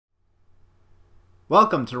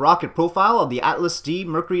Welcome to the rocket profile of the Atlas D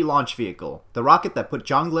Mercury launch vehicle, the rocket that put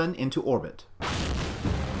John Glenn into orbit.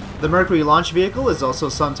 The Mercury launch vehicle is also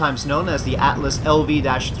sometimes known as the Atlas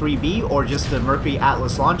LV-3B or just the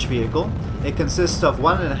Mercury-Atlas launch vehicle. It consists of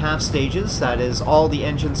 1.5 stages, that is, all the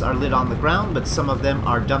engines are lit on the ground, but some of them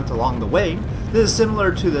are dumped along the way. This is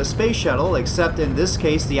similar to the space shuttle, except in this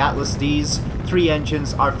case the Atlas D's 3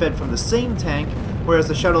 engines are fed from the same tank, whereas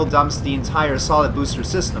the shuttle dumps the entire solid booster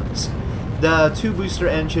systems. The 2 booster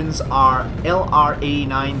engines are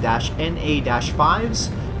LR89-NA-5s,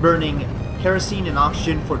 burning kerosene and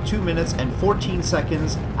oxygen for 2 minutes and 14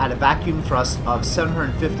 seconds at a vacuum thrust of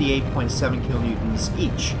 758.7 kilonewtons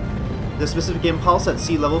each. The specific impulse at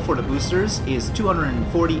sea level for the boosters is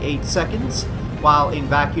 248 seconds, while in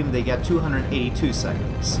vacuum they get 282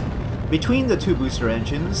 seconds. Between the 2 booster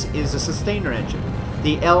engines is a sustainer engine,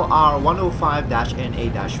 the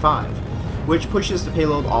LR105-NA-5, which pushes the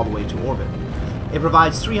payload all the way to orbit. It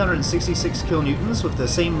provides 366 kilonewtons with the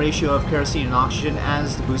same ratio of kerosene and oxygen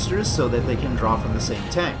as the boosters so that they can draw from the same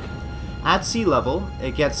tank. At sea level,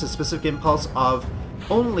 it gets a specific impulse of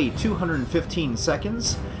only 215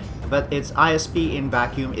 seconds, but its ISP in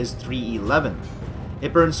vacuum is 311.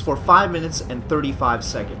 It burns for 5 minutes and 35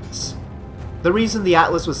 seconds. The reason the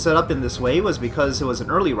Atlas was set up in this way was because it was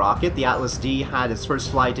an early rocket. The Atlas D had its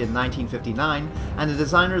first flight in 1959, and the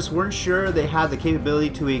designers weren't sure they had the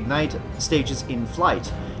capability to ignite stages in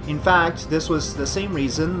flight. In fact, this was the same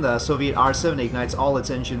reason the Soviet R-7 ignites all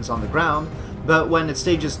its engines on the ground, but when it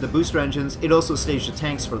stages the booster engines, it also staged the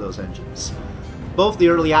tanks for those engines. Both the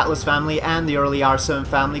early Atlas family and the early R-7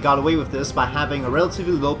 family got away with this by having a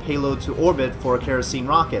relatively low payload to orbit for a kerosene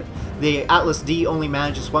rocket. The Atlas D only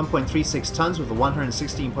manages 1.36 tons with a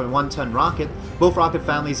 116.1 ton rocket. Both rocket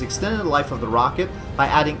families extended the life of the rocket by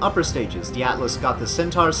adding upper stages. The Atlas got the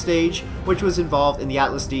Centaur stage, which was involved in the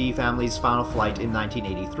Atlas D family's final flight in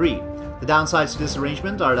 1983. The downsides to this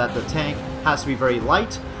arrangement are that the tank has to be very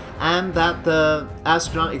light, and that the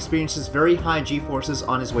astronaut experiences very high G-forces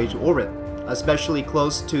on his way to orbit, especially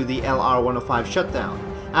close to the LR-105 shutdown.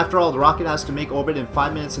 After all, the rocket has to make orbit in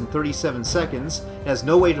 5 minutes and 37 seconds. It has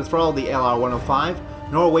no way to throttle the LR-105,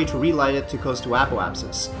 nor a way to relight it to coast to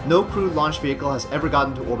apoapsis. No crewed launch vehicle has ever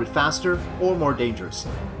gotten to orbit faster or more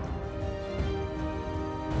dangerously.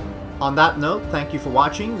 On that note, thank you for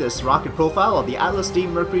watching this rocket profile of the Atlas D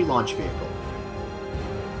Mercury launch vehicle.